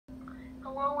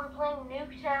Hello, we're playing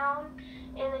Nuketown,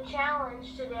 and the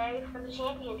challenge today for the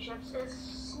championships is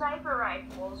sniper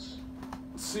rifles.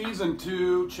 Season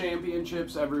 2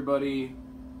 championships, everybody.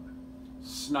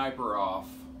 Sniper off.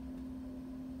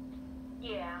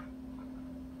 Yeah.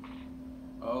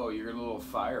 Oh, you're a little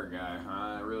fire guy,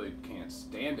 huh? I really can't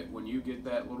stand it when you get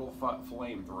that little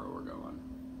flamethrower going.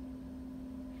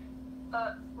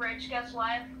 Rich, guess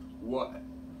what? What?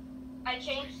 I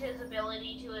changed his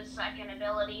ability to his second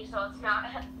ability, so it's not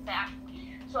that.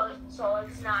 So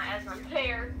it's not as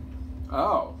unfair.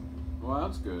 Oh, well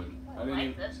that's good. I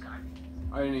like this gun.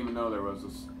 I didn't even know there was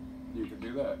this. You could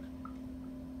do that.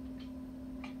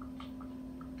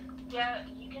 Yeah,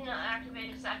 you can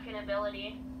activate a second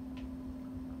ability.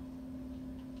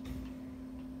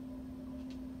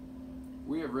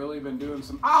 We have really been doing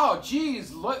some. Oh,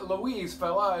 geez, Louise,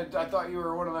 fella, I thought you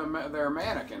were one of them. Their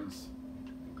mannequins.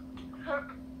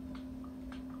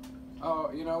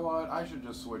 Oh, you know what? I should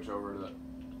just switch over to the.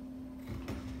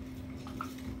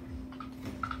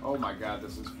 Oh my God,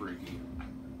 this is freaky.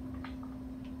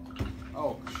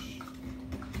 Oh,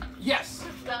 yes,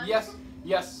 yes,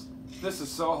 yes. This is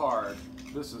so hard.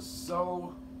 This is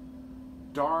so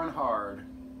darn hard.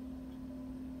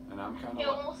 And I'm kind of. You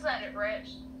almost said it,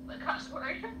 Rich. The cuss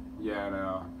word. Yeah, I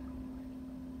know.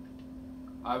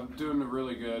 I'm doing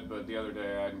really good, but the other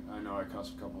day I know I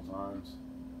cussed a couple times.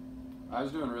 I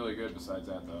was doing really good besides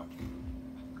that, though.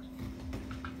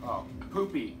 Oh,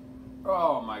 poopy.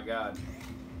 Oh, my God.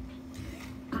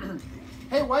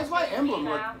 Hey, why's my emblem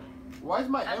look... Why's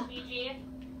my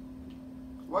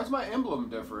emblem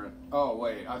different? Oh,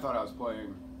 wait. I thought I was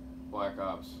playing Black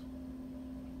Ops.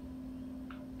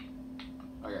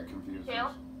 I got confused.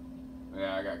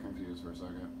 Yeah, I got confused for a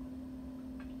second.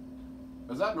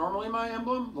 Is that normally my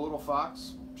emblem? The little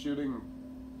fox shooting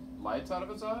lights out of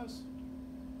its eyes?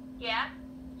 Yeah.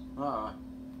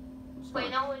 Wait,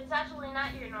 no, it's actually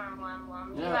not your normal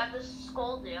emblem. Yeah. You have this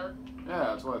skull dude. Yeah,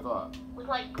 that's what I thought. With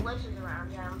like glitches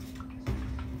around him.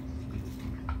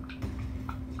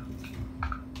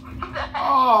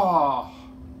 Oh!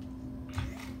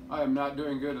 I am not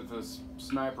doing good at this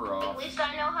sniper off. At least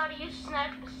I know how to use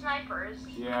snipers.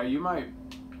 Yeah, you might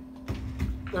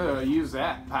use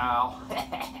that, pal.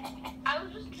 I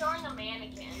was just killing a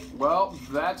mannequin. Well,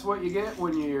 that's what you get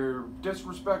when you're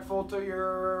disrespectful to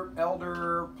your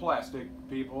elder plastic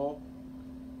people.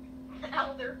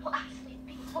 Elder plastic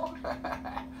people.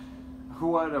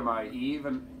 What am I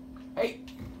even? Hey,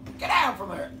 get out from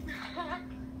there!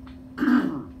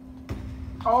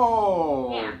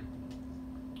 Oh! Yeah.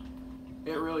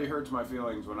 It really hurts my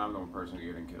feelings when I'm the person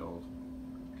getting killed.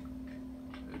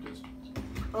 It just.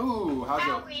 Ooh,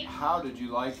 how did you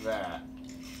like that?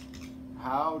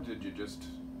 How did you just?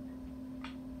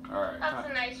 All right. That's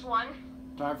a nice one.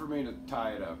 Time for me to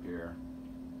tie it up here.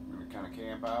 I'm gonna kind of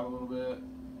camp out a little bit.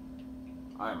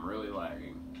 I am really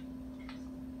lagging.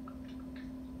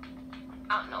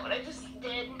 I don't know what I just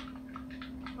did.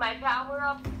 My power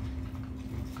up.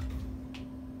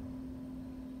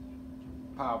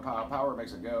 Pow, pow, power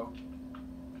makes it go.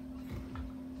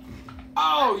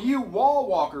 Oh, you wall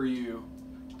walker, you.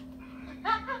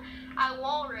 I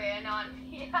wall ran on.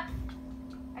 Yeah.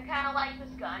 I kind of like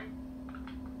this gun.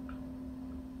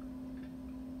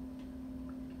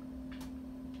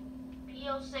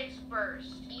 P06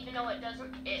 burst, even though it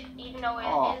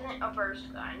isn't a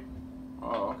burst gun.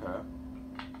 Oh, okay.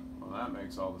 Well, that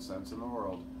makes all the sense in the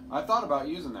world. I thought about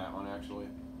using that one, actually.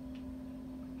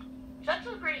 It's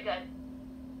actually pretty good.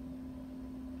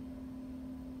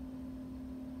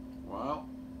 Well,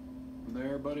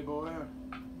 there, buddy boy.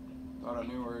 Thought I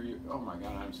knew where you... Oh my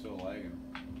God, I'm still lagging.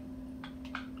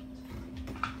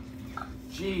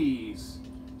 Jeez.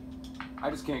 I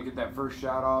just can't get that first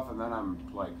shot off, and then I'm,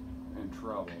 like, in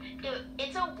trouble. Dude,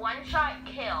 it's a one-shot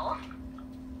kill.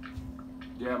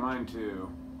 Yeah, mine too,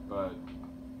 but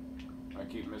I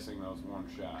keep missing those one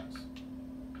shots.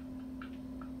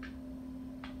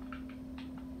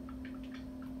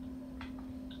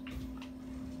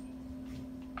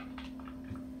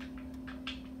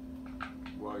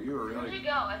 Well, you were really... Where'd you go?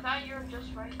 I thought you were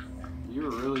just right there. You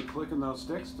were really clicking those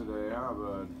sticks today, huh,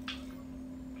 bud?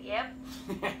 Yep.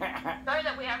 Sorry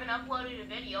that we haven't uploaded a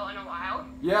video in a while.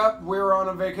 Yep, we were on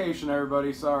a vacation,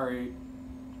 everybody. Sorry.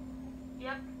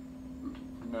 Yep.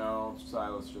 No,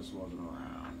 Silas just wasn't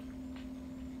around.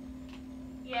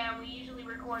 Yeah, we usually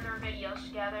record our videos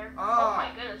together. Ah. Oh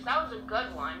my goodness, that was a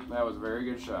good one. That was a very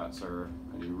good shot, sir.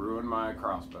 And you ruined my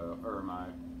crossbow, or my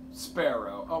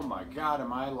sparrow. Oh my God,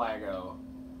 am I Lago?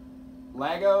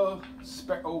 Lago?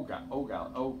 Oh God, oh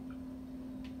God, oh.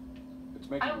 It's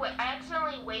making... I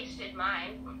accidentally wasted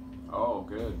mine. Oh,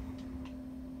 good.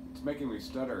 It's making me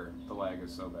stutter. The lag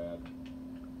is so bad.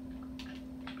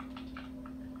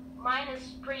 Mine is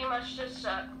pretty much just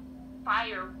a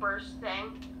fire burst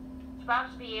thing. It's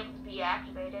about to be able to be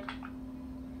activated.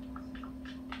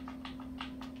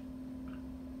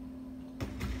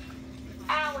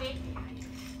 Owie.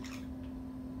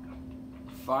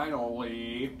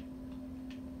 Finally.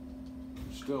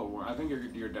 Still, I think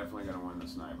you're definitely going to win the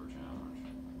sniper challenge.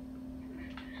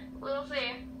 We'll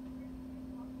see.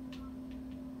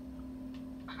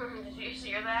 Did you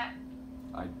hear that?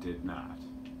 I did not.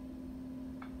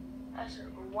 I said,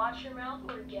 watch your mouth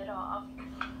or get off.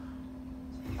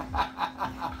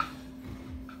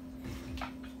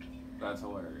 That's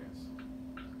hilarious.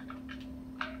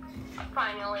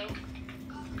 Finally.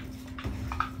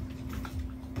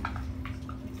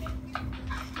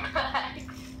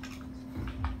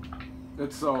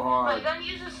 It's so hard. My gun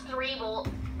uses 3 volt.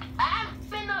 How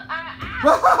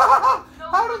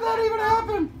did that even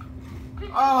happen?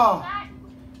 Oh.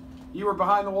 You were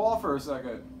behind the wall for a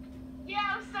second.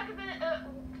 Yeah, I was stuck in the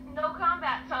no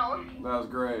combat zone. That was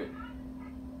great.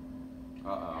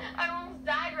 Uh-oh. I almost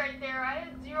died right there. I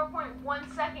had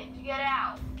 0.1 second to get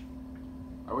out.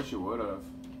 I wish you would have.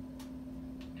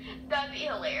 That'd be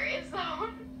hilarious, though.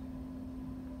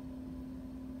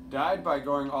 Died by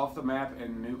going off the map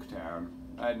in Nuketown.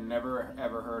 I'd never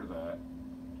ever heard of that.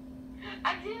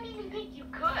 I didn't even think you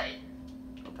could.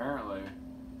 Apparently.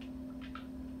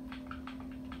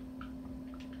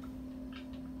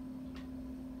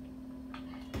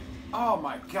 Oh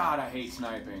my god, I hate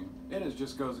sniping. It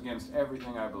just goes against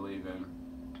everything I believe in.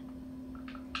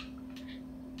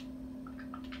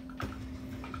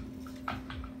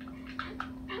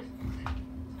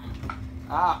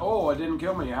 Ah, oh, it didn't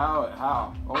kill me.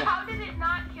 How? Oh. How did it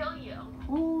not kill you?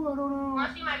 Ooh, I don't know. Want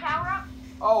to see my power up?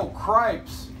 Oh,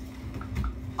 cripes.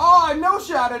 Oh, I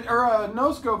no-shot it, or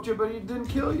no-scoped you, but it didn't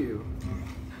kill you.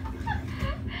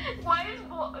 Why is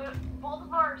both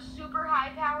of our super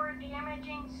high-powered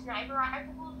damaging sniper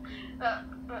rifles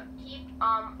keep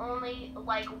only,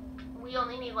 like, we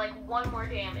only need, like, 1 more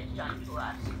damage done to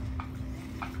us?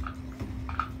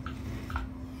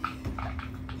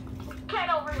 Get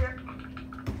over here.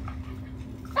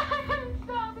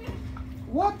 Stop it.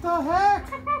 What the heck?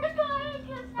 What the heck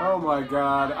is Oh my happening?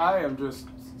 god, I am just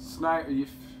sniping.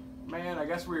 Man, I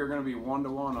guess we are going to be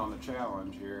 1-to-1 on the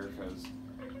challenge here, because...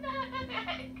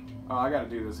 Oh, I got to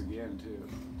do this again, too.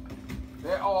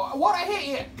 Yeah, oh, what? I hit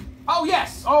you! Oh,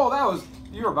 yes! Oh, that was...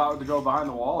 You were about to go behind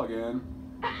the wall again.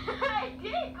 I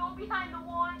did go behind the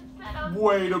wall instead of...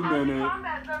 Wait a out of the minute.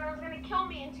 combat zone. It was going to kill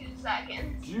me in 2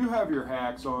 seconds. Do you have your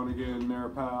hacks on again there,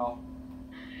 pal?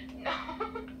 No.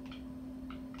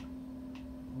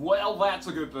 Well, that's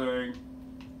a good thing.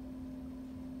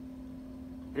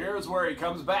 Here's where he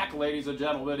comes back, ladies and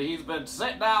gentlemen. He's been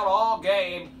sitting out all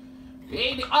game.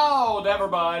 Oh, never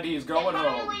mind. He's going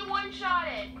home. Finally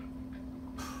one-shotted.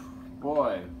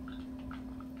 Boy,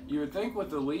 you would think with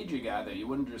the lead you got that you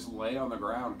wouldn't just lay on the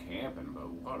ground camping, but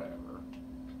whatever.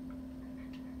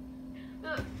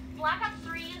 The Black Ops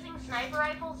 3 using sniper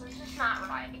rifles is just not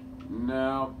right.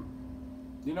 No.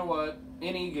 You know what?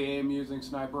 Any game using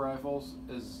sniper rifles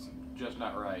is just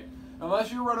not right.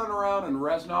 Unless you're running around and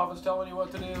Reznov is telling you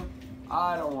what to do,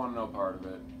 I don't want no part of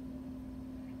it.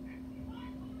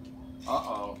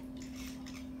 Uh-oh.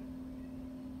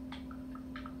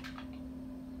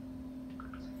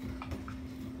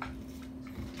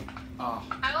 Oh.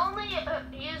 I only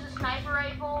use a sniper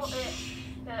rifle if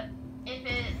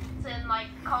it's in, like,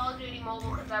 Call of Duty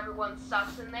Mobile because everyone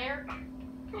sucks in there.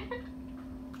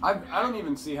 I don't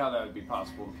even see how that would be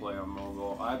possible to play on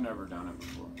mobile. I've never done it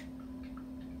before.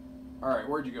 Alright,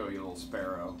 where'd you go, you little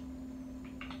sparrow?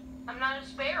 I'm not a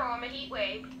sparrow, I'm a heat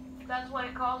wave. That's what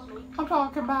it calls me. I'm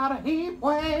talking about a heat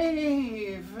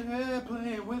wave,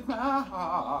 playing with my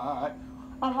heart.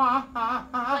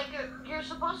 Like, you're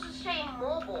supposed to stay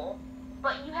mobile,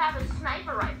 but you have a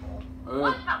sniper rifle.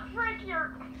 What the frick,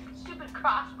 your stupid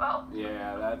crossbow?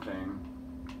 Yeah, that thing.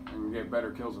 You can get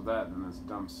better kills with that than this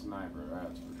dumb sniper,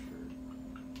 that's for sure.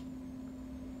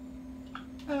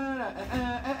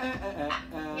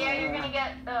 Yeah, you're gonna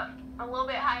get a little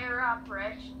bit higher up,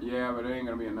 Rich. Yeah, but it ain't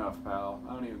gonna be enough, pal.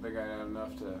 I don't even think I had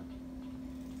enough to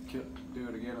do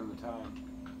it again in the time.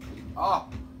 Ah!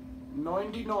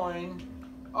 99.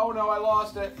 Oh no, I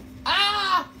lost it.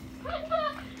 Ah!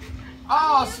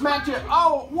 Oh, smacked you.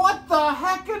 Oh, what the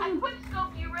heck? I quick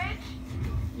scoped you, Rich.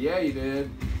 Yeah, you did.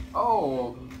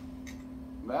 Oh,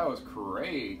 that was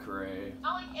cray.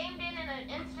 I like aimed in and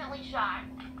instantly shot.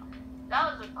 That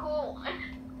was a cool one.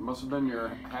 Must have been your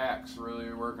hacks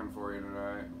really working for you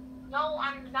tonight. No,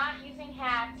 I'm not using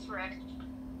hacks, Rich.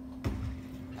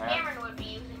 Cameron would be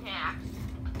using hacks.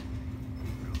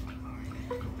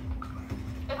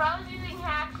 If I was using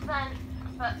hacks,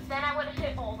 then I would have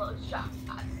hit all those shots.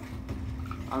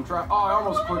 I'm trying. Oh, I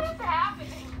almost quit. What is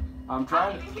happening? I'm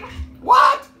trying to.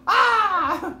 What?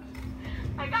 Ah!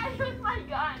 I got you with my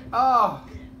gun. Oh,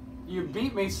 you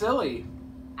beat me silly.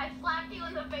 I slapped you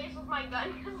in the face with my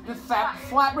gun. Just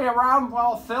slap me around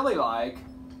all silly like.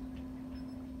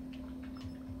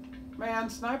 Man,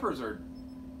 snipers are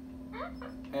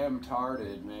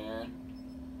M-tarded, man.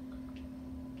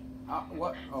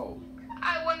 What? Oh.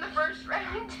 I won the first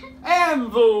round.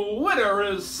 And the winner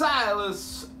is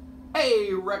Silas A.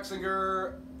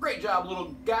 Rexinger. Great job,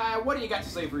 little guy. What do you got to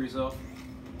say for yourself?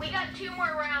 We got 2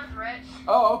 more rounds, Rich.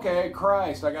 Oh, okay.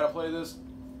 Christ, I gotta play this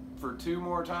for 2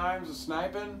 more times of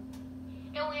sniping?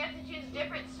 And we have to choose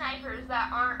different snipers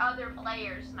that aren't other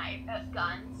players'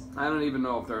 guns. I don't even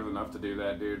know if there's enough to do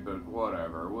that, dude, but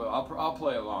whatever. Well, I'll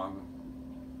play along.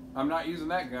 I'm not using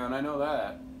that gun, I know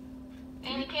that.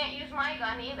 And you can't use my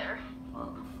gun either.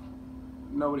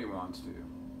 Nobody wants to.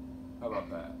 How about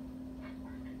that?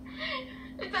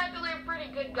 It's actually a pretty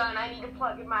good gun. I need to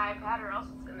plug in my iPad or else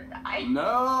it's gonna die. No!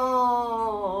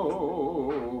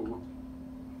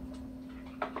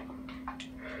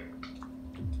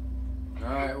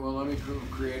 Alright, well, let me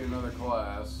create another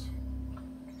class.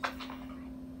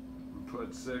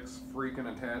 Put 6 freaking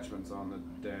attachments on the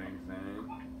dang thing.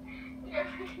 You ever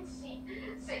can see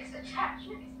 6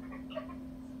 attachments?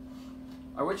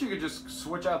 I wish you could just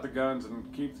switch out the guns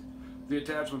and keep the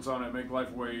attachments on it, make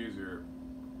life way easier.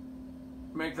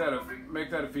 Make that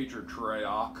a feature,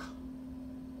 Treyarch.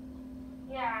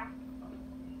 Yeah.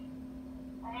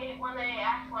 I hate it when they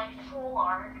act like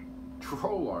Trollark.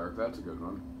 Trollark, that's a good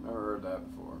one. Never heard that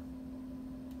before.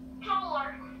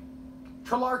 Trollark.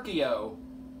 Trollarchio.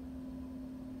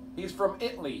 He's from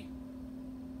Italy.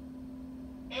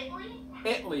 Italy?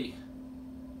 Italy.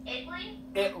 Italy?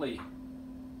 Italy.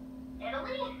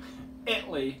 Italy?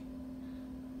 Italy.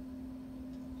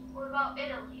 What about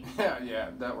Italy?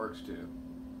 Yeah, that works too.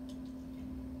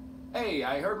 Hey,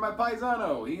 I heard my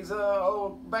paisano. He's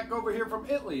back over here from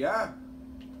Italy, huh?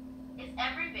 Is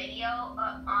every video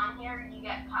on here you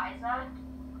get pizza?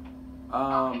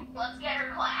 Okay, let's get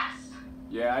her class.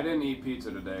 Yeah, I didn't eat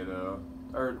pizza today though.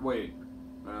 Or wait,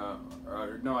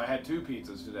 no, I had 2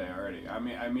 pizzas today already. I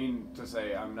mean to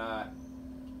say I'm not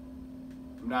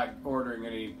ordering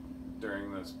any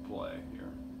during this play here.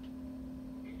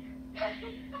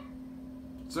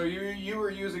 So you were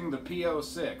using the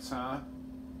PO6, huh?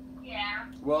 Yeah.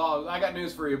 Well, I got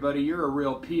news for you, buddy. You're a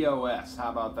real POS. How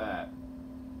about that?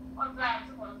 What's that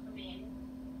supposed to mean?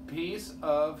 Piece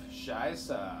of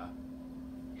Scheisse.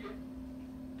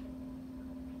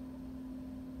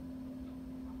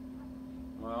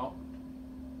 Well,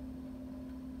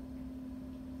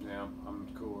 yeah, I'm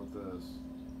cool with this.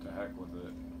 To heck with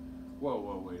it.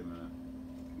 Whoa, wait a minute.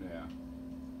 Yeah.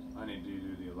 I need to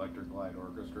do the Electric Light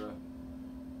Orchestra.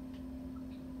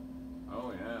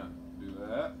 Oh yeah, do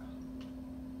that.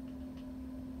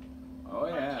 Oh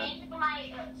yeah. I'm changing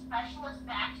my specialist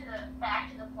back to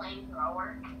the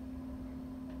flamethrower.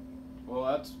 Well,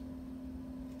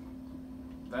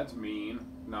 that's mean.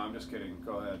 No, I'm just kidding.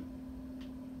 Go ahead.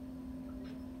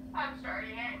 I'm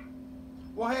starting it.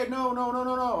 Well, hey,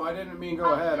 no. I didn't mean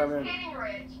go ahead. I mean. Getting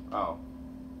rich. Oh.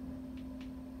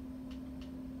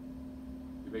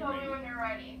 You big Tell me meanie. when you're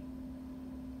ready.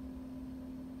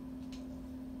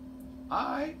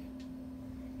 I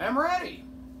am ready.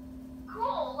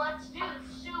 Cool. Let's do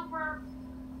the super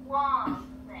long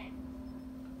thing.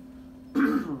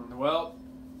 Well,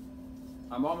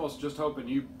 I'm almost just hoping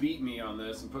you beat me on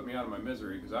this and put me out of my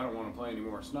misery because I don't want to play any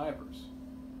more snipers.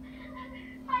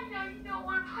 I know you don't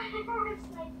want to play anymore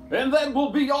snipers. And then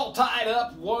we'll be all tied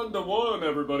up 1-1,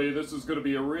 everybody. This is going to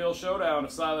be a real showdown.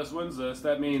 If Silas wins this,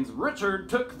 that means Richard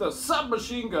took the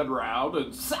submachine gun round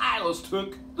and Silas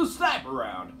took the sniper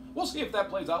round. We'll see if that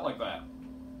plays out like that.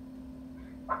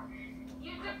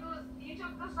 You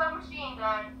took the submachine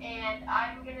gun, and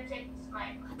I'm gonna take the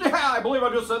sniper. Yeah, I believe I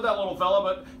just said that, little fella,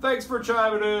 but thanks for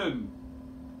chiming in.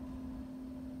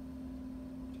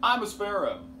 I'm a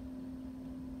sparrow.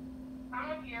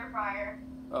 I'm a purifier.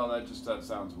 Oh, that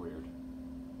sounds weird.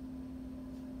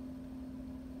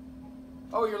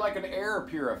 Oh, you're like an air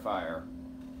purifier.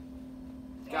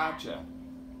 Gotcha.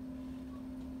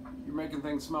 You're making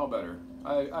things smell better.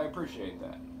 I appreciate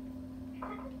that.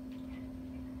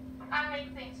 I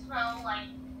make things smell like...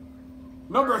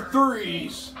 Number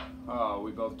 3s! Oh,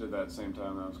 we both did that at the same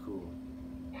time. That was cool.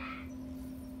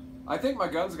 I think my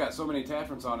gun's got so many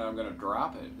attachments on it, I'm going to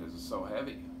drop it because it's so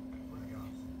heavy.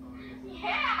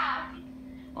 Yeah!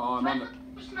 Oh,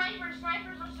 Snipers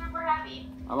are super heavy.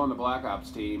 I'm on the Black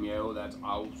Ops team, yo. That's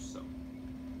awesome.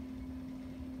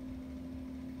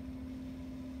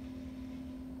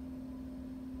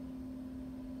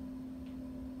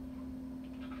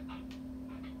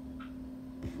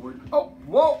 Oh,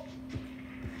 whoa!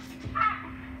 Ah.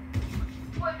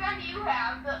 What gun do you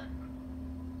have?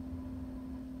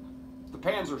 The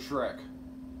Panzer Shrek.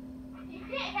 You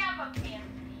can't have a Panzer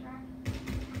Shrek.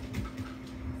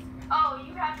 Oh,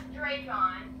 you have the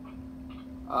Drakon.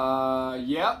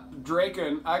 Yep,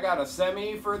 Draken. I got a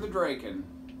semi for the Draken.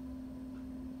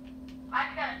 I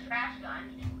got a trash gun.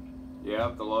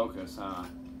 Yep, the Locust, huh?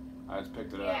 I just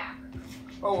picked it up. Yeah.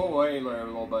 Oh, hey there,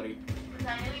 little buddy. Because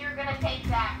I knew you were gonna take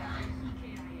that gun.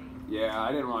 Yeah,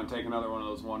 I didn't want to take another one of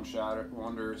those one-shot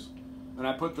wonders. And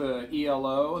I put the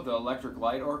ELO, the Electric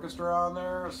Light Orchestra, on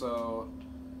there, so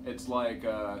it's like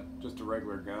just a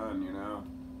regular gun, you know?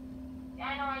 Yeah,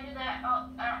 I know, I do that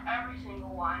every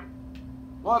single one.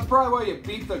 Well, that's probably why you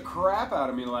beat the crap out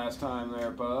of me last time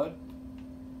there, bud.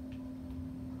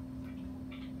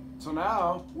 So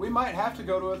now, we might have to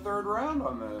go to a third round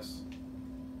on this.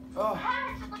 Oh.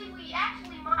 Actually, we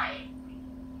actually might.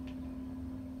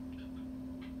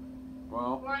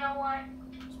 Well, You know what?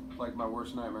 it's like my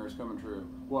worst nightmare is coming true.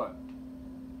 What?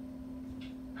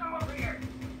 Come over here.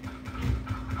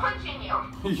 Punching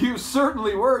you. You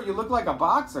certainly were. You look like a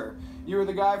boxer. You were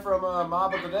the guy from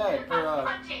Mob of the Dead. Or,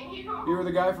 punching you. You were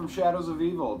the guy from Shadows of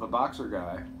Evil, the boxer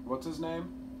guy. What's his name?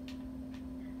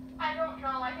 I don't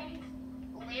know. I think it's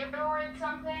Leodor or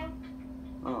something.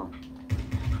 Oh.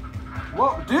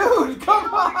 Whoa, dude,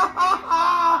 come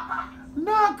on!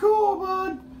 Not cool,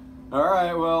 bud. All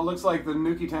right, well, it looks like the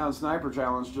Nuki Town Sniper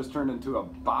Challenge just turned into a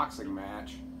boxing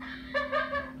match.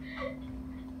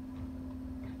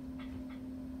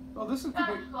 Oh, this is That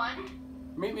was fun.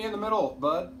 Meet me in the middle,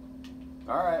 bud.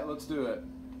 All right, let's do it.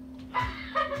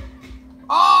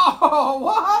 Oh,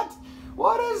 what?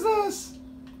 What is this?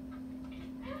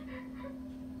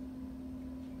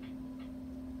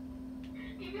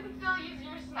 You can still use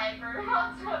your sniper.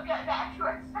 Also get back to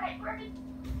our sniper.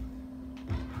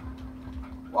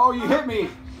 Oh, you hit me.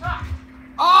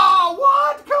 Oh,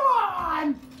 what? Come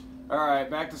on. All right,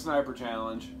 back to Sniper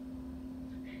Challenge.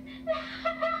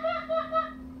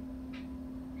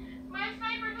 My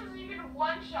sniper doesn't even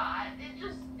one shot. It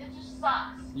just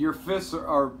sucks. Your fists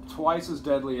are twice as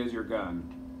deadly as your gun.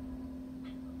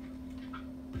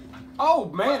 Oh,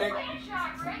 man. It,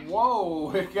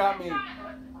 whoa, it got me.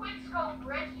 Quick scope,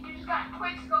 Rich. You just got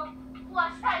quick scope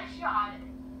plus headshot.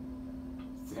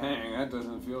 Dang, that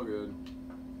doesn't feel good.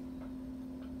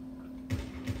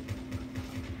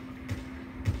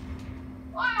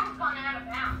 Well, I almost gone out of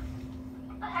bounds.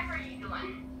 What the heck are you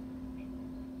doing?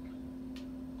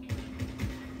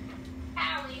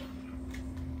 Allie.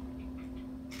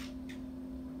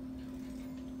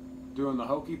 Doing the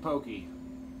hokey pokey.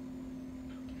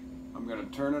 I'm gonna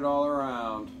turn it all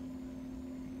around.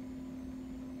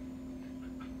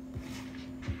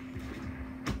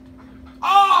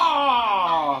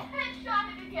 Oh!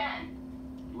 Headshot it again.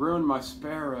 Ruined my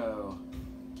Sparrow.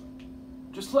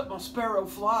 Just let my Sparrow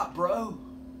flop, bro.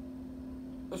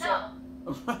 That's No.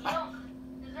 You don't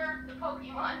deserve the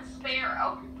Pokemon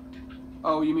Sparrow.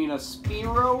 Oh, you mean a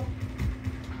Spearow?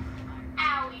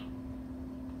 Owie.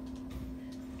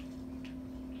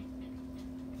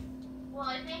 Well,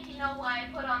 I think you know why I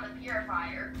put on the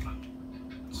purifier.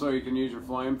 So you can use your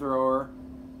flamethrower.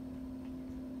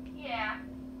 Yeah.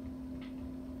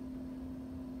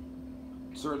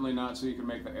 Certainly not so you can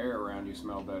make the air around you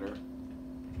smell better.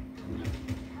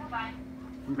 Bye.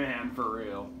 Man, for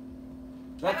real.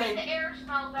 I That make thing. the air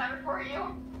smell better for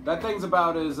you. That thing's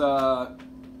about as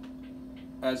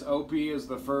OP as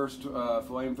the first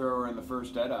flamethrower and the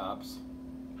first Dead Ops.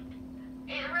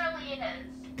 It really is.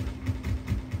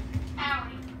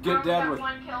 Owie. Get dead with.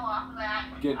 One kill off of that.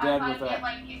 Get dead I with that. Get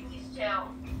like at least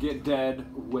two. Get dead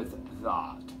with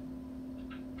that.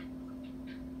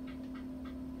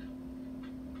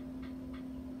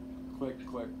 Click,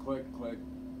 click, click, click.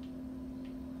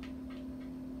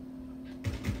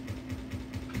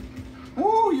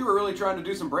 Woo, you were really trying to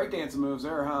do some breakdancing moves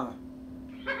there, huh?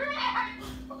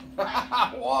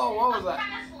 Whoa, what was that?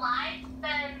 Kind of slide,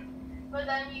 but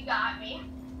then you got me.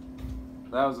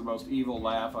 That was the most evil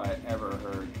laugh I ever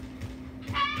heard.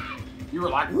 Ah! You were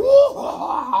like, woo! What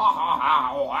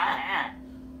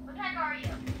the heck are you?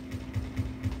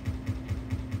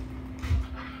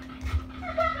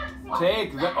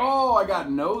 Take that. Oh, I got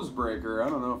Nosebreaker. I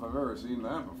don't know if I've ever seen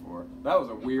that before. That was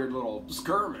a weird little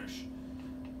skirmish.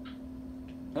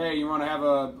 Hey, you want to have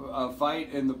a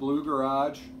fight in the blue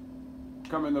garage?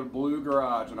 Come in the blue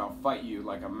garage and I'll fight you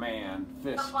like a man.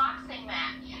 Fist. A boxing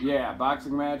match. Yeah,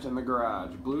 boxing match in the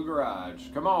garage. Blue garage.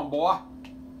 Come on, boy.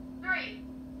 3,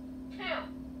 2,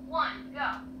 1, go.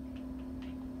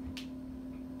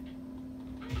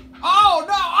 Oh,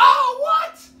 no! Oh,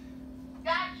 what?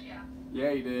 Gotcha.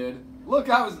 Yeah, he did. Look,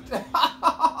 I was...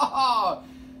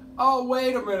 Oh,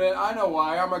 wait a minute. I know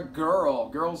why. I'm a girl.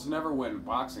 Girls never win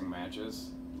boxing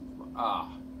matches.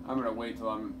 I'm going to wait till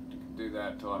I'm... do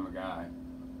that till I'm a guy.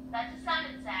 That just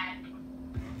sounded sad.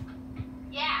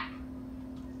 Yeah.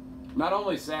 Not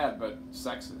only sad, but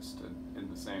sexist in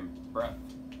the same breath.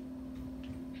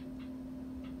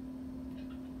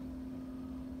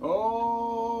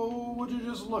 Oh, would you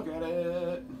just look at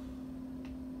it?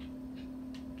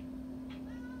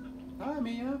 Hi,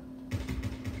 Mia.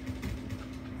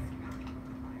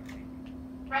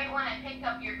 Right when I picked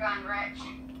up your gun, Rich.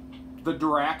 The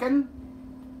Draken?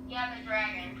 Yeah, the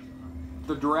dragon.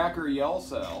 The Dracker Yell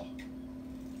Cell.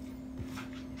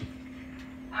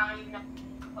 I don't even know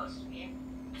what it's supposed to be.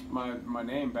 My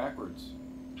name backwards.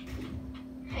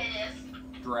 It is.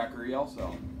 Dracker Yell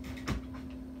Cell.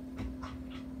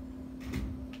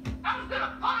 I was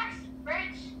gonna box,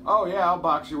 Rich. Oh yeah, I'll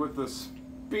box you with the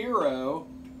Spearow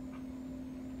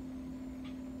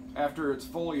after it's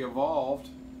fully evolved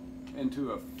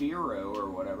into a Pharaoh or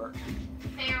whatever.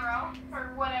 Pharaoh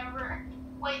or whatever.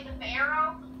 Wait, the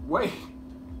Pharaoh? Wait,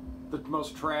 the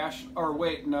most trash, or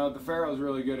wait, no, the Pharaoh's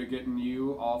really good at getting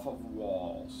you off of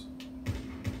walls.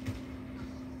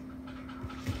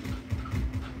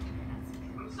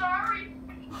 I'm sorry.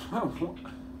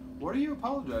 What are you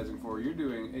apologizing for? You're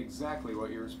doing exactly what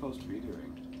you're supposed to be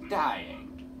doing. Dying.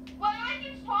 Why do I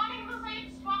keep spawning in the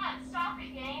same spot? Stop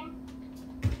it, game.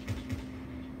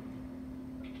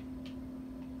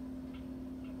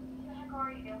 What the heck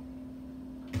are you?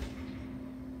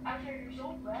 Actually, you're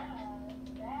so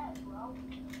bad, bro.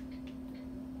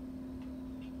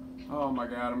 Oh my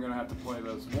god, I'm gonna have to play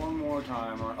this one more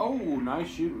time. Oh, nice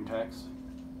shooting, Tex.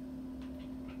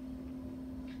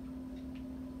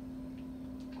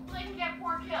 So they can get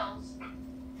 4 kills.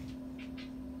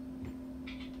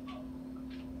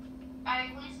 I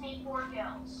at least need 4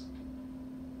 kills.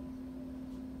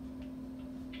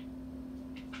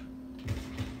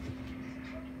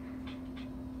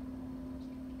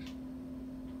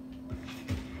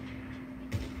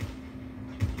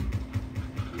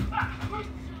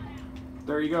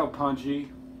 There you go, Punchy.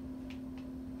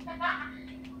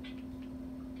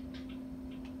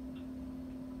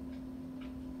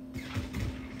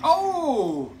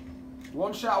 Oh!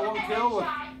 One shot, one kill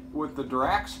with the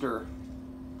Draxter.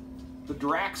 The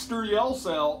Draxter Yell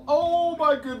Cell. Oh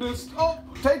my goodness. Oh,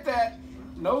 take that.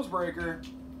 Nosebreaker.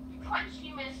 Punched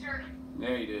you, mister.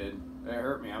 Yeah, he did. It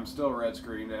hurt me. I'm still red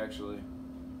screened, actually.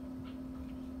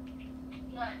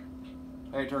 Good.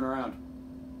 Hey, turn around.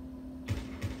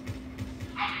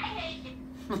 I hate you.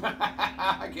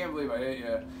 I can't believe I hit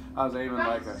you. I was aiming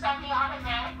like a...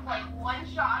 Semi-automatic, like one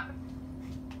shot.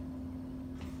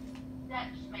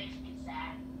 That just makes me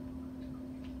sad.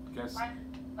 Guess.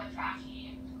 But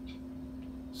trashy.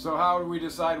 So how do we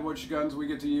decide which guns we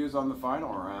get to use on the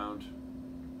final round?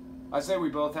 I say we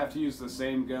both have to use the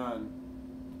same gun.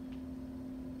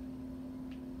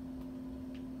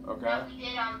 Okay. That we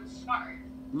did on the start.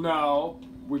 No,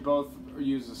 we both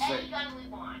use the same. Any gun we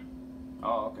want.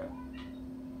 Oh, okay.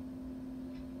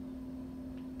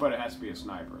 But it has to be a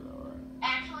sniper, though, right?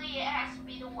 Actually, it has to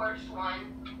be the worst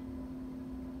one.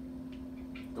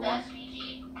 The The one.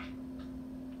 SVG.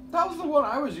 That was the one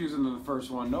I was using in the first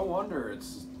one. No wonder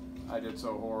I did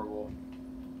so horrible.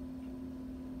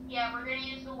 Yeah, we're gonna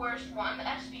use the worst one, the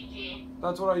SVG.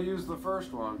 That's what I used the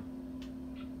first one.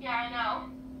 Yeah, I know.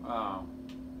 Oh.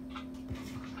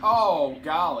 Oh,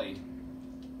 golly.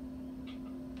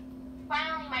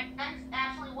 Finally, my gun's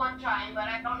actually one-shotting, but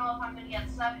I don't know if I'm gonna get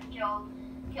 7 kills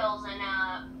in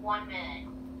 1 minute.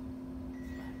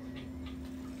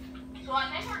 So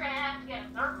I think we're gonna have to get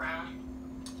a 3rd round.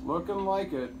 Looking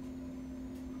like it.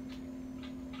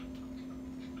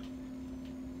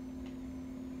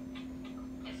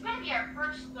 It's gonna be our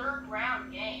first 3rd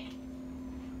round game.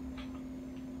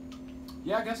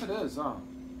 Yeah, I guess it is, huh?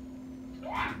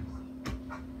 Yeah.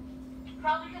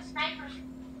 Probably because snipers.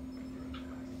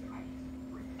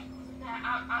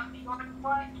 You want to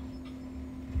play?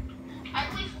 I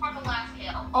at least won the last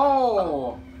kill.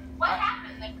 Oh! What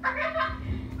happened there?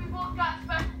 We both got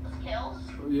specialist kills.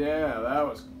 Yeah, that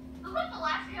was... Who got the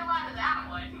last kill out of that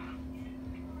one?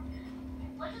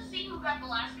 Let's just see who got the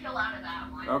last kill out of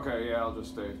that one. Okay, yeah, I'll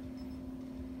just stay.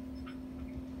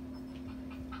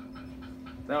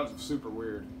 That was super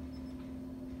weird.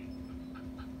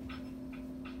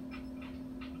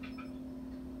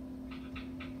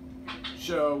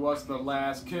 show us the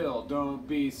last kill. Don't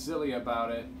be silly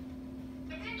about it.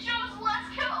 It didn't show us the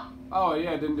last kill. Oh,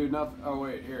 yeah, it didn't do nothing. Oh,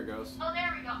 wait, here it goes. Oh,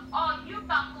 there we go. Oh, you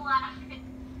got the last kill.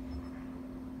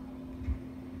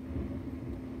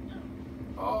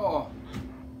 Oh.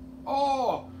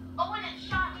 Oh. Oh, and it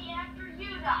shot me after you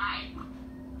died.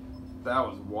 That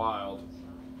was wild.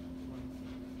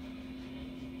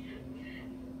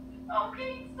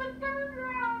 Okay, it's the third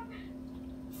round.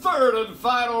 Third and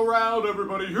final round,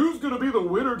 everybody. Who's going to be the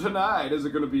winner tonight? Is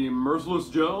it going to be Merciless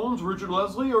Jones, Richard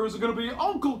Leslie, or is it going to be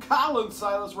Uncle Collins,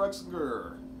 Silas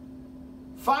Rexinger?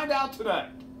 Find out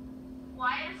tonight.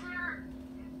 Why is there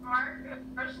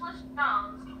Merciless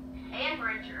Jones and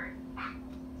Richard?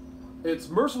 It's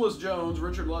Merciless Jones,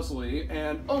 Richard Leslie,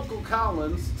 and Uncle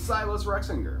Collins, Silas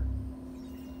Rexinger.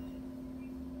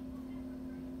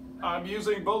 I'm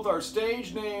using both our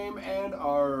stage name and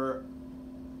our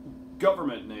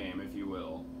government name, if you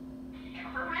will.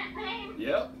 Government name?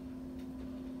 Yep.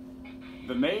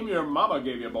 The name your mama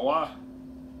gave you, boy.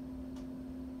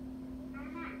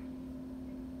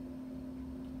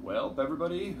 Well,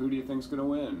 everybody, who do you think's gonna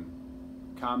win?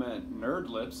 Comment Nerd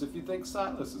Lips if you think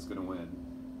Silas is gonna win.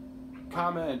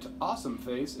 Comment Awesome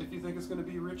Face if you think it's gonna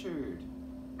be Richard.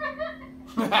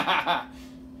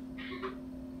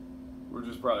 We're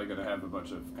just probably gonna have a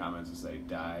bunch of comments that say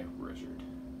 "Die, Richard."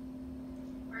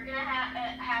 We're gonna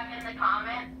have in the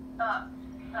comment,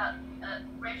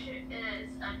 Richard is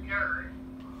a nerd.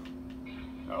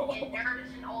 Oh. And nerd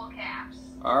is in all caps.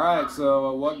 All right.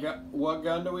 So what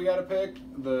gun do we gotta pick?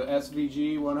 The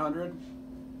SVG 100.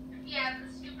 Yeah,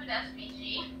 the stupid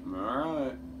SVG. All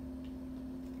right.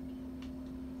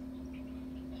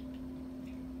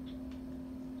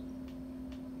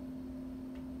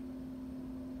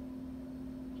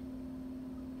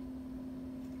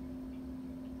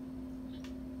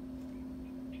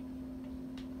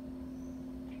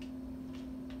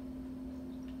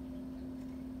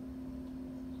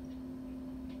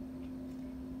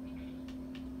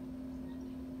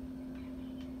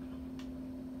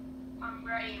 I'm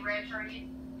ready, Rich. Are you?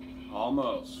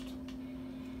 Almost.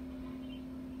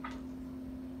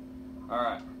 All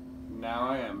right. Now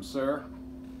I am, sir.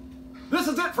 This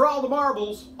is it for all the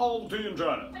marbles, all the tea in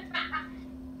China.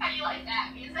 How do you like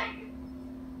that music?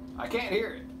 I can't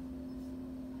hear it.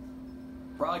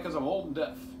 Probably because I'm old and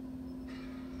deaf.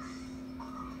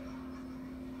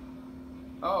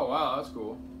 Oh, wow, that's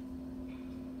cool.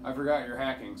 I forgot you're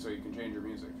hacking, so you can change your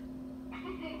music.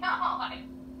 No,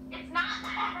 it's not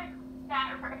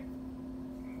that right.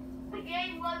 The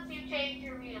game lets you change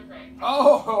your music.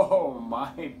 Oh,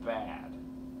 my bad.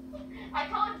 I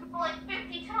told you like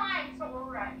 50 times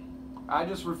already. I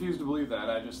just refuse to believe that.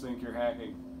 I just think you're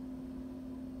hacking.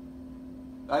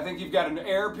 I think you've got an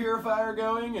air purifier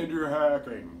going and you're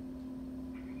hacking.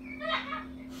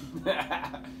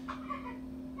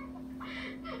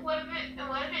 What if it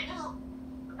just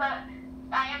that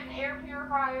I have an air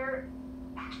purifier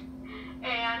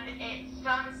and it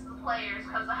stuns the players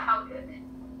because of how good it is.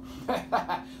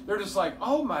 They're just like,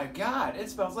 oh my god, it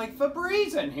smells like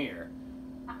Febreze in here.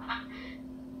 I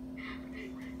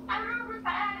remember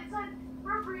that it said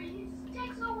Febreze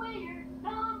takes away your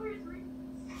number 3.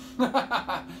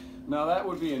 No, that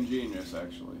would be ingenious,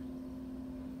 actually.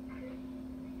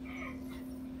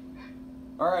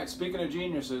 Alright, speaking of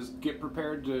geniuses, get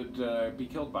prepared to be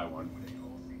killed by one.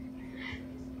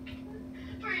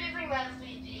 We're using that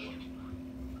SVG.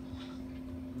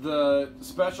 The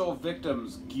Special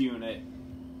Victims Unit.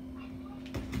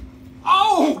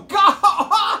 Oh,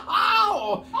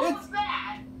 God! What was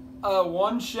that? A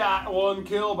one shot, one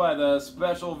kill by the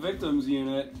Special Victims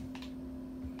Unit.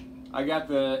 I got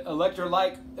the Electric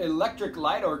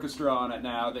Light Orchestra on it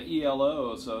now, the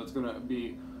ELO, so it's gonna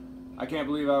be. I can't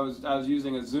believe I was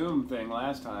using a Zoom thing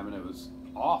last time and it was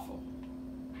awful.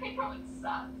 It really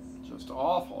sucks. Just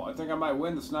awful. I think I might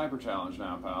win the sniper challenge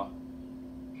now, pal.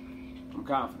 I'm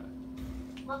confident.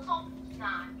 Let's hope it's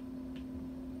not.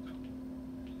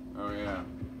 Oh yeah.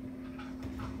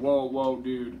 Whoa,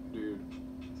 dude.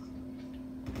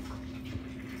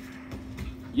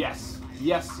 Yes. How do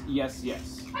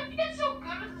you get so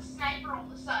good with the sniper all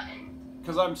of a sudden?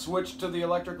 Because I'm switched to the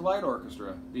Electric Light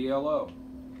Orchestra, the ELO.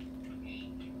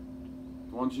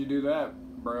 Once you do that,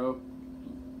 bro,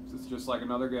 it's just like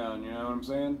another gun, you know what I'm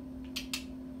saying?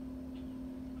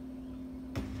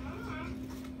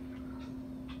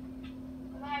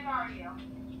 Where the heck are you?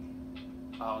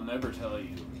 I'll never tell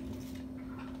you.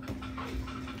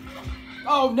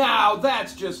 Oh, now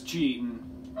that's just cheating.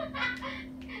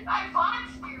 I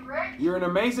boxed you, Rick. You're an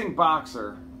amazing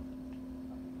boxer.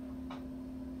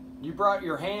 You brought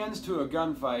your hands to a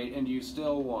gunfight and you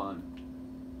still won.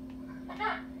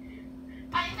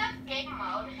 game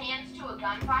mode, hands to a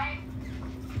gunfight?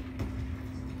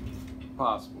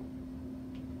 Possible.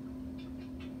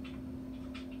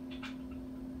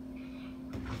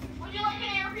 Would you like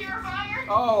an air purifier?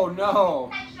 Oh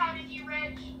no! Headshotted you,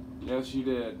 Rich. Yes, you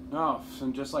did. No,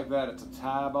 and just like that, it's a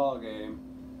tie ball game.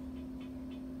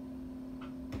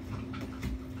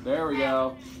 There we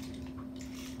go.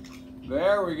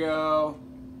 There we go.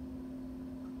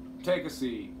 Take a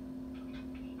seat.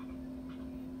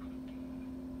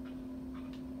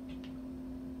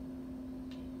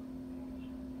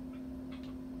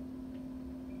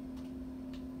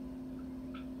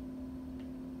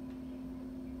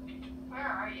 Where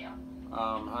are you?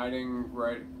 Hiding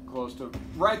right close to...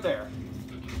 Right there.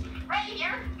 Right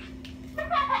here.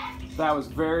 That was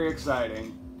very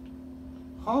exciting.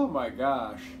 Oh my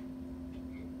gosh.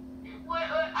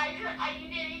 You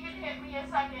didn't even hit me a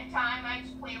second time. I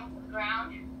just flew to the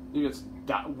ground. You just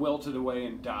wilted away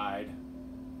and died.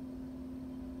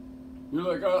 You're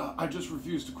like, I just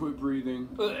refuse to quit breathing.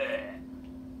 Ugh.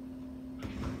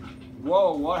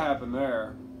 Whoa, what happened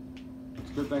there? It's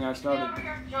a good thing I started. Get over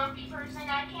here, jumpy person.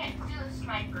 I can't do the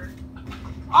sniper.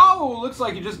 Oh, looks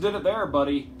like you just did it there,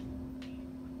 buddy.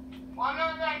 Well, I'm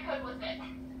not that good with it.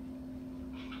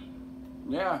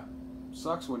 Yeah.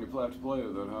 Sucks when you have to play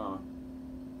with it, huh?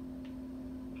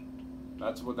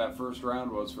 That's what that first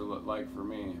round was for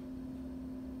me.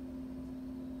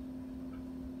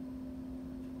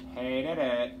 Hated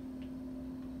it.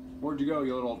 Where'd you go,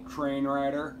 you little train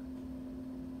rider?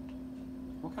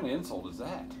 What kind of insult is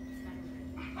that?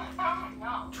 I don't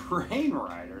know. Train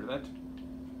rider? That. The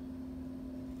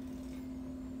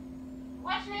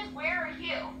question is, where are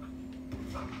you?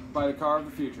 By the car of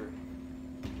the future.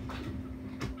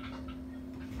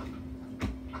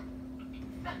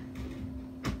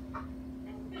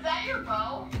 Is that your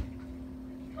bow?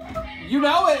 You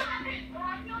know it!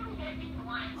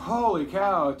 Holy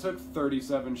cow, it took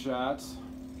 37 shots.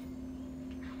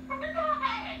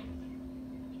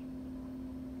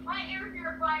 My air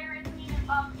purifier isn't even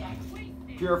up yet.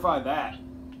 Purify that.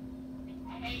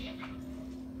 I hate it.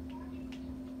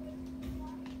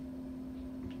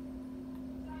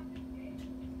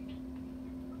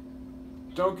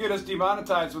 Don't get us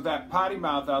demonetized with that potty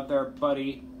mouth out there,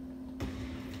 buddy.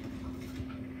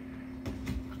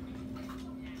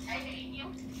 I hate you.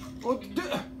 Well,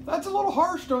 that's a little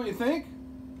harsh, don't you think?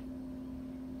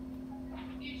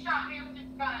 You shot me with a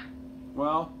gun.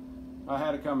 Well, I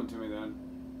had it coming to me then.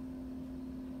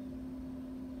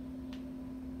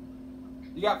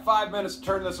 You got 5 minutes to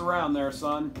turn this around there,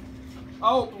 son.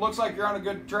 Oh, looks like you're on a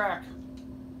good track.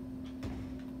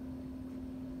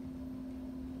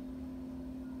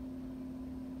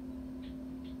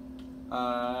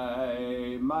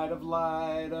 I might have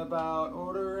lied about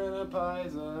ordering a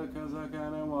pizza because I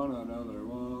kind of want another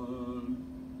one.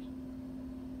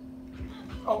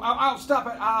 Oh, ow, ow, stop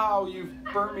it. Ow, you've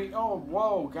burnt me. Oh,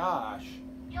 whoa, gosh.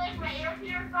 You like my air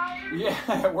purifier?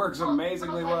 Yeah, it works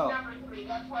amazingly well. Number 3.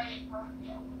 That's why it burnt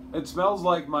you. It smells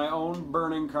like my own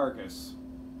burning carcass.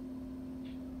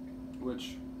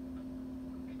 Which...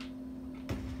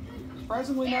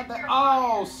 surprisingly not that...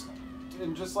 Oh!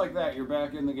 And just like that, you're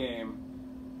back in the game.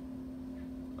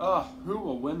 Oh, who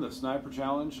will win the sniper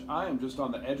challenge? I am just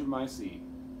on the edge of my seat.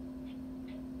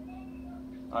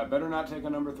 I better not take a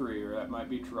number 3 or that might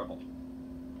be trouble.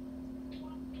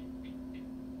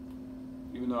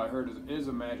 Even though I heard it is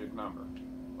a magic number.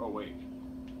 Oh, wait.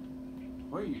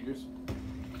 Wait, you just...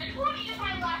 I just want to use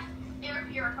my last air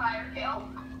purifier kill.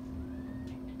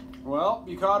 Well,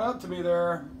 you caught up to me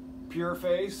there, pure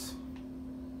face.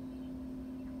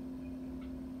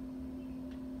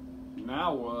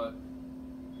 Now what?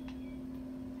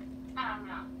 I don't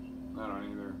know. I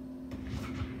don't either.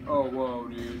 Oh, whoa,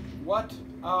 dude. What?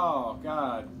 Oh,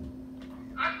 God.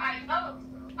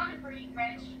 I'm pretty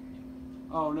rich.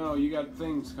 Oh, no, you got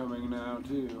things coming now,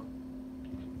 too.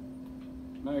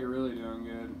 Now you're really doing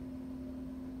good.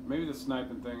 Maybe the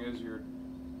sniping thing is your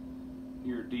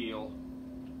deal.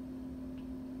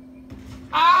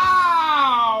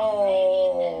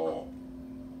 Ow!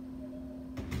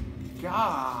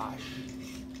 Gosh.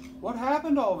 What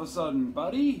happened all of a sudden,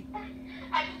 buddy?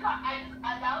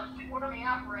 That was warming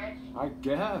up, Rich. I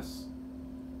guess.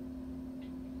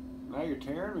 Now you're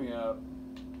tearing me up.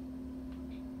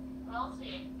 We'll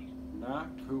see. Not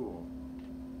cool.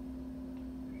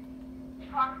 The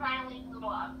car finally blew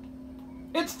up.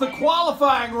 It's the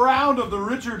qualifying round of the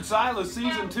Richard Silas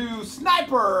Season 2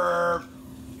 Sniper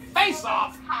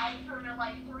Face-Off! Hide for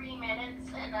like 3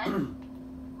 minutes and then...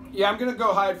 Yeah, I'm gonna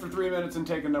go hide for 3 minutes and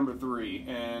take a number 3.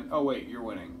 And, oh wait, you're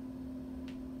winning.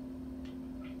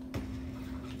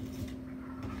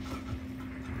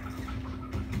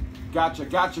 Gotcha,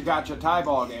 gotcha, gotcha. Tie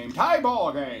ball game. Tie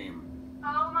ball game.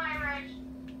 Oh my Rich.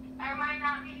 I might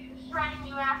not be shredding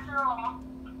you after all.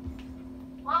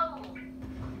 Whoa.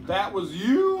 That was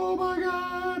you? Oh my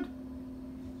god.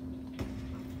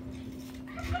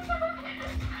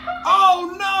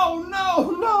 Oh no,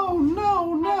 no, no,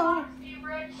 no, no.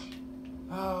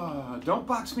 Don't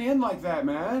box me in like that,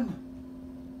 man.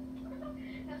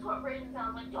 That's what Brayden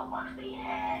sounds like. Don't box me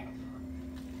in.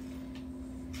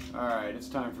 Alright, it's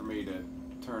time for me to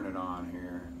turn it on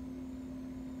here.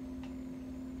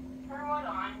 Turn what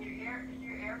on? Your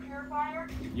air purifier?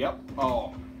 Yep.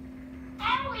 Oh.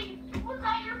 Emily, was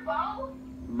that your bow?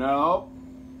 No.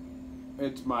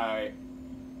 It's my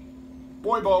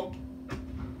boy boat.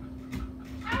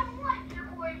 I don't like your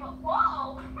boy bow.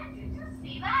 Whoa! Did you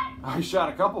see that? I shot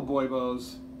a couple boy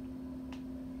bows.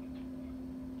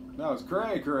 That was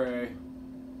cray cray.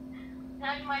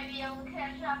 Now you might be able to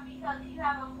catch up because you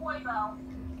have a boy bow.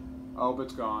 Oh,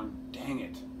 it's gone. Dang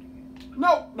it.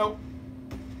 No, no.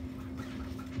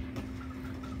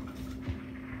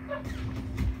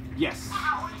 Yes.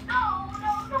 Ow, no,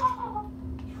 no, no.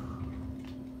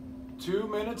 2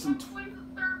 minutes and...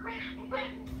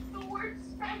 The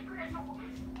worst sniper in the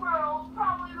world.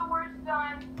 Probably the worst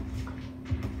gun.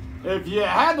 If you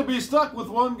had to be stuck with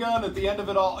one gun at the end of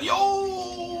it all... Yo!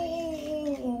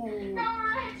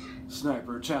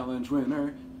 Sniper challenge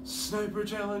winner. Sniper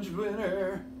challenge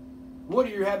winner. What are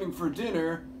you having for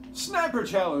dinner? Sniper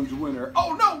challenge winner.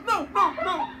 Oh, no, no, no,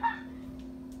 no.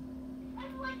 I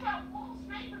like that whole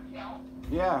sniper kill.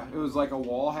 Yeah, it was like a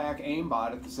wall hack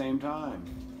aimbot at the same time.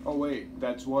 Oh, wait.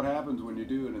 That's what happens when you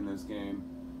do it in this game.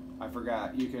 I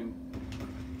forgot. You can...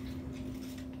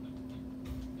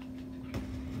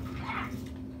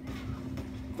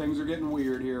 Things are getting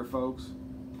weird here, folks.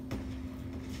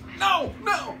 No!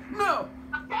 No! No!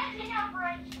 I'm catching up,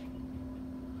 Rich.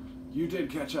 You did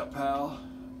catch up, pal.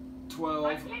 12.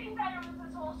 I'm getting better with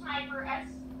this whole sniper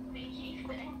SVG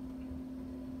thing.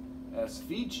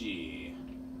 SVG.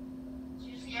 Did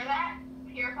you hear that?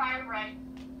 Purifier, right?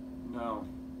 No.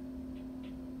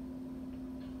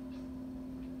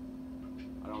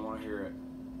 I don't want to hear it.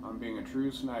 I'm being a true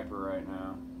sniper right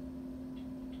now.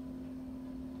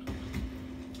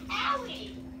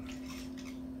 Owie!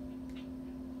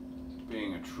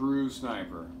 Being a true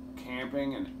sniper.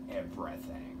 Camping and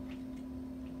everything.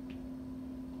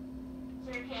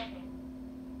 So you're camping?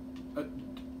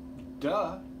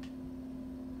 Duh.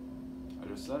 I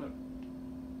just said it.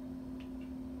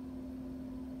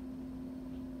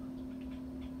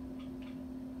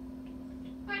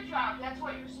 Good job. That's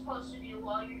what you're supposed to do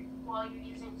while you're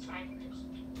using snipers.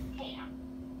 Camp.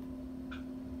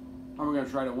 I'm gonna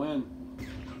try to win.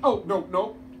 Oh, no,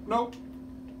 no, no.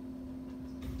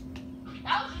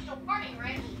 That was just a warning,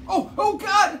 Rich. Oh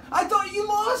God! I thought you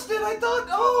lost it! I thought,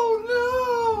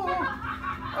 oh no!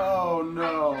 Oh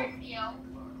no. I tricked you.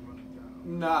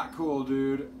 Not cool,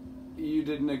 dude. You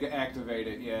didn't activate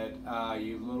it yet.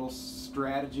 You little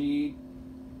strategy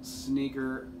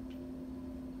sneaker.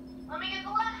 Let me get the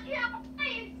last kill,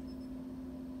 please.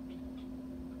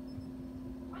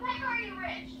 Where the heck are you,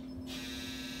 Rich?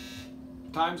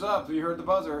 Time's up. You heard the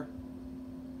buzzer.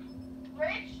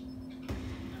 Rich?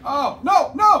 Oh,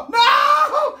 no, no,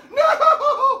 no!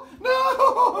 No!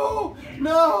 No!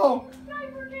 No!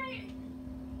 Sniper game.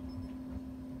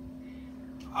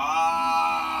 Oh,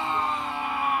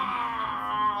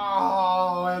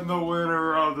 and the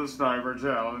winner of the Sniper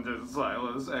Challenge is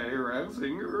Silas A.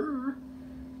 Ratzinger.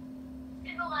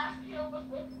 In the last kill,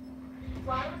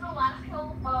 why was the last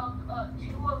kill of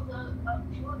two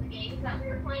of the games that we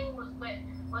were playing was with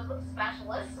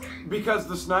specialists? Because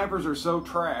the snipers are so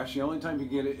trash, the only time you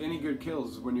get any good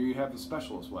kills is when you have the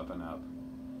specialist weapon up.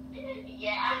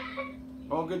 Yeah.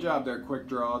 Well, good job there, Quick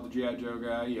Draw, the G.I. Joe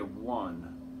guy. You won.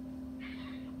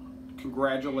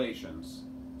 Congratulations.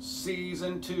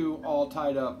 Season 2 all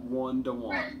tied up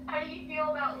 1-1. How do you feel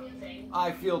about losing?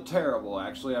 I feel terrible,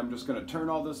 actually. I'm just going to turn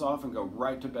all this off and go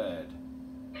right to bed.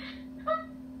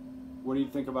 What do you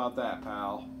think about that,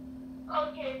 pal?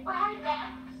 Okay, bye,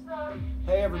 Max.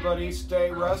 Hey, everybody, stay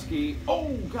rusky.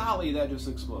 Oh, golly, that just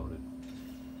exploded.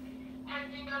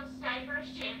 Ending of Snipers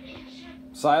Championship.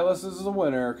 Silas is the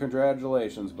winner.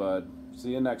 Congratulations, bud.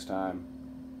 See you next time.